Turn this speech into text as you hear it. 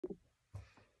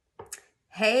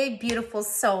Hey, beautiful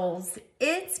souls.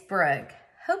 It's Brooke.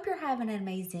 Hope you're having an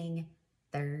amazing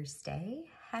Thursday.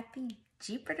 Happy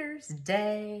Jupiter's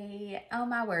Day. Oh,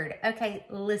 my word. Okay,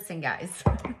 listen, guys.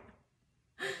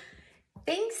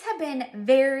 Things have been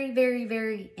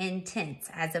very intense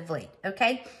as of late,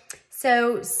 okay?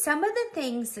 So some of the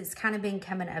things that's kind of been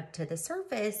coming up to the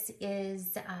surface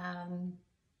is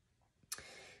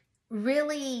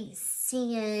really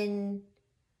seeing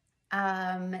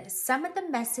some of the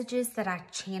messages that I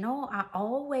channel. I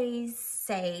always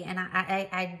say, and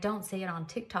I don't say it on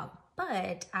TikTok,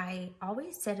 but I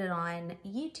always said it on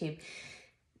YouTube.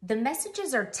 The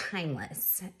messages are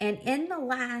timeless. And in the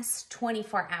last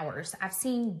 24 hours, I've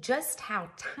seen just how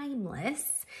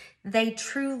timeless they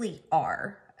truly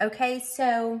are. Okay,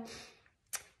 so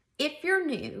if you're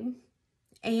new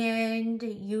and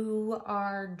you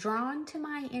are drawn to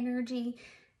my energy,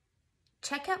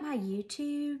 check out my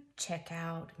YouTube, check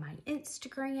out my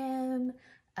Instagram,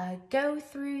 go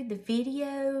through the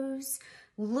videos,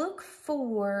 look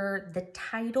for the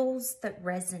titles that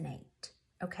resonate,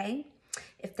 okay?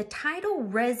 If the title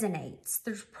resonates,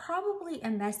 there's probably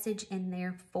a message in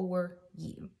there for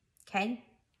you, okay?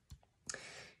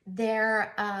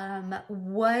 There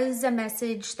was a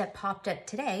message that popped up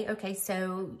today. Okay,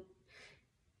 so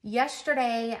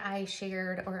yesterday I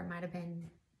shared, or it might have been,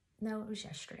 no, it was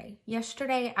yesterday.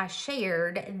 Yesterday, I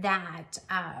shared that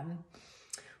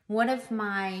one of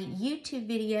my YouTube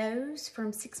videos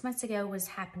from 6 months ago was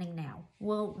happening now.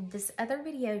 Well, this other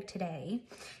video today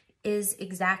is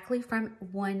exactly from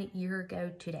 1 year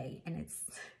ago today, and it's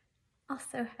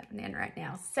also happening right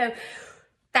now. So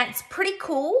that's pretty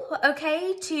cool,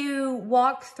 okay, to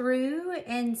walk through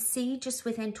and see just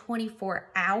within 24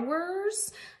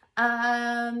 hours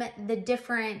the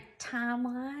different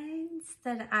timelines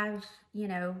that I've,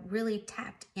 really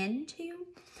tapped into.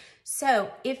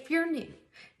 So if you're new,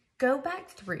 go back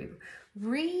through,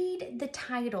 read the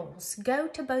titles, go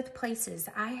to both places.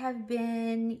 I have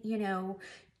been,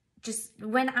 just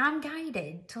when I'm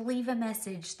guided to leave a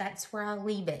message, that's where I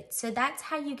leave it. So that's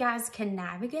how you guys can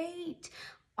navigate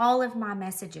all of my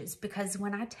messages, because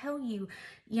when I tell you,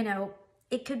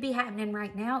 it could be happening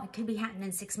right now. It could be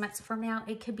happening 6 months from now.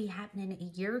 It could be happening a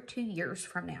year, 2 years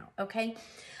from now, okay?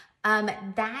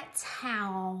 That's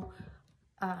how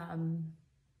I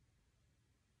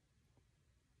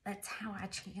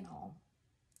channel.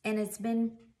 And it's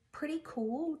been pretty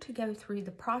cool to go through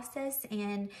the process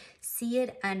and see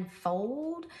it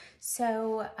unfold.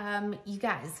 So, you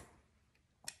guys,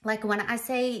 like when I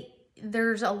say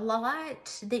there's a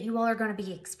lot that you all are going to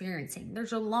be experiencing,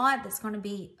 there's a lot that's going to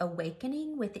be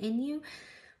awakening within you.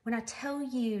 When I tell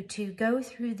you to go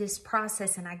through this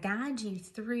process and I guide you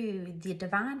through the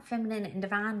divine feminine and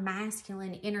divine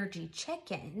masculine energy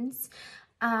check-ins,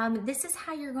 this is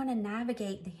how you're going to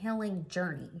navigate the healing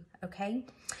journey, okay?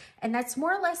 And that's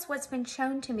more or less what's been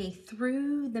shown to me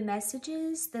through the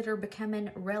messages that are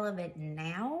becoming relevant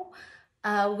now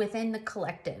within the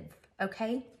collective,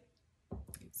 okay?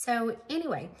 So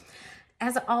anyway,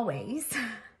 as always,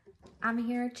 I'm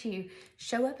here to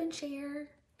show up and share,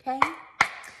 okay?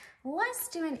 Let's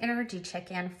do an energy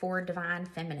check-in for Divine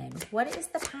Feminine. What is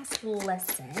the past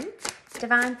lesson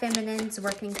Divine Feminine's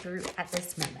working through at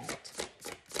this moment?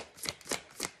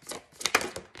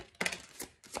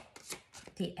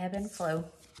 The ebb and flow.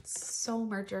 Soul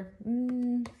merger.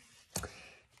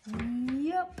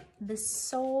 Yep, the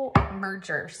soul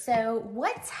merger. So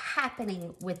what's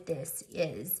happening with this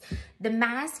is the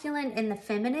masculine and the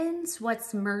feminines,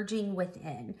 what's merging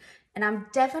within. And I'm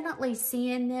definitely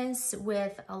seeing this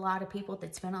with a lot of people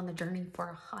that's been on the journey for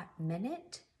a hot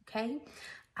minute, okay?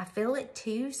 I feel it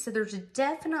too. So there's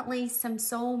definitely some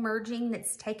soul merging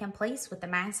that's taking place with the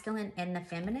masculine and the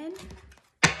feminine.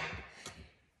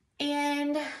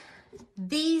 And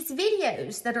these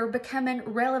videos that are becoming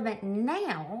relevant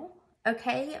now,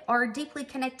 okay, are deeply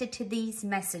connected to these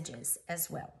messages as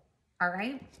well, all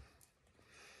right?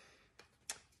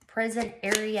 Present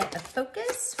area of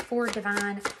focus for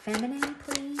Divine Feminine,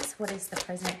 please. What is the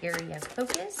present area of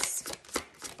focus?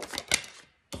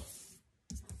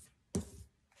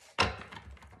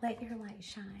 Let your light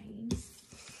shine.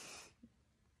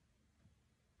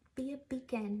 Be a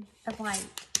beacon of light.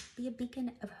 Be a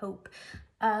beacon of hope.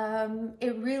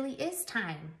 It really is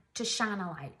time to shine a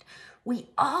light. We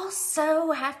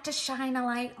also have to shine a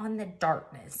light on the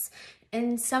darkness.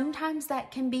 And sometimes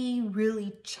that can be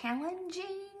really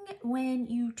challenging when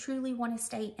you truly want to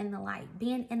stay in the light.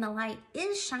 Being in the light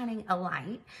is shining a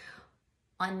light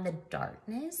on the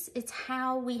darkness. It's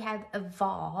how we have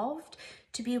evolved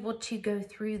to be able to go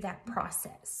through that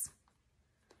process.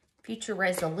 Future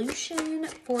resolution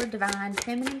for Divine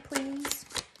Feminine, please.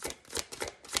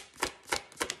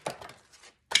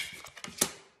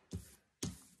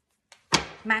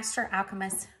 Master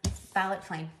Alchemist Violet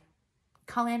Flame.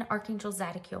 Call in Archangel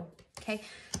Zadkiel. Okay.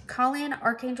 Call in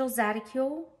Archangel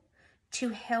Zadkiel to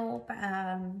help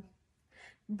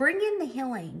bring in the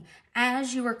healing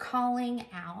as you are calling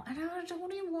out. And I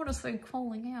don't even want to say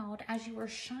calling out, as you are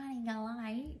shining a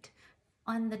light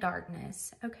on the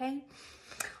darkness. Okay.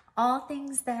 All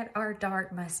things that are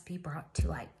dark must be brought to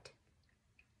light.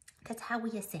 That's how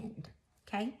we ascend.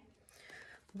 Okay.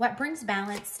 What brings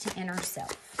balance to inner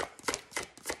self?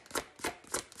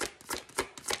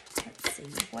 Let's see.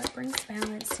 What brings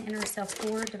balance to inner self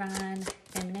for Divine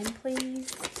Feminine,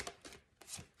 please?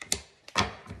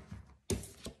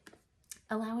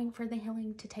 Allowing for the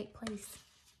healing to take place.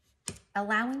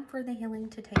 Allowing for the healing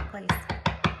to take place.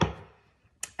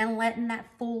 And letting that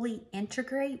fully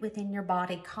integrate within your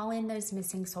body. Call in those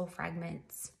missing soul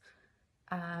fragments.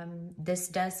 This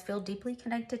does feel deeply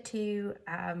connected to,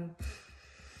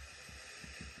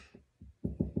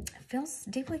 feels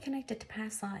deeply connected to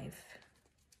past life.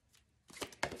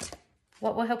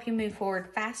 What will help you move forward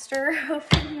faster?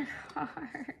 Open your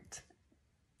heart.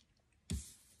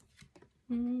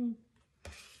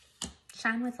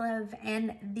 Shine with love.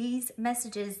 And these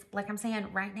messages, like I'm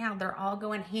saying right now, they're all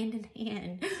going hand in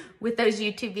hand with those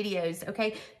YouTube videos.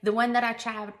 Okay. The one that I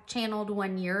channeled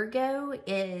 1 year ago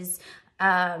is,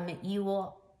 you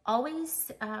will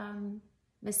always,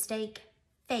 mistake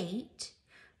fate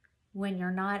when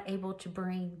you're not able to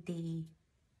bring the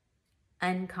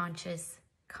unconscious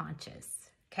conscious.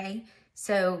 Okay.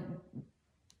 So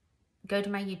go to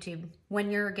my YouTube 1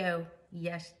 year ago.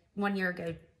 Yes. 1 year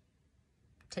ago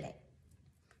today.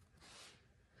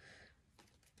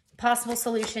 Possible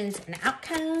solutions and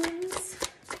outcomes.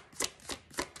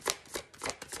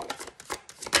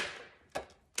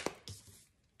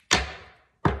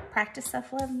 Practice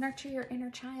self-love, nurture your inner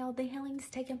child. The healing's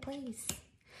taking place.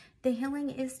 The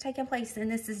healing is taking place,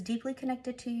 and this is deeply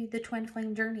connected to the twin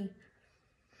flame journey.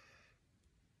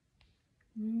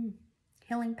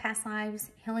 Healing past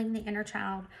lives, healing the inner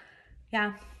child.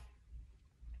 Yeah.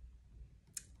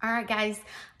 All right, guys.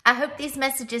 I hope these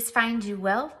messages find you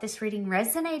well. If this reading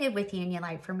resonated with you and you'd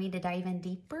like for me to dive in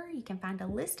deeper, you can find a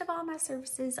list of all my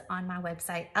services on my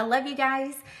website. I love you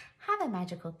guys. Have a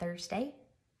magical Thursday.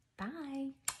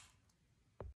 Bye.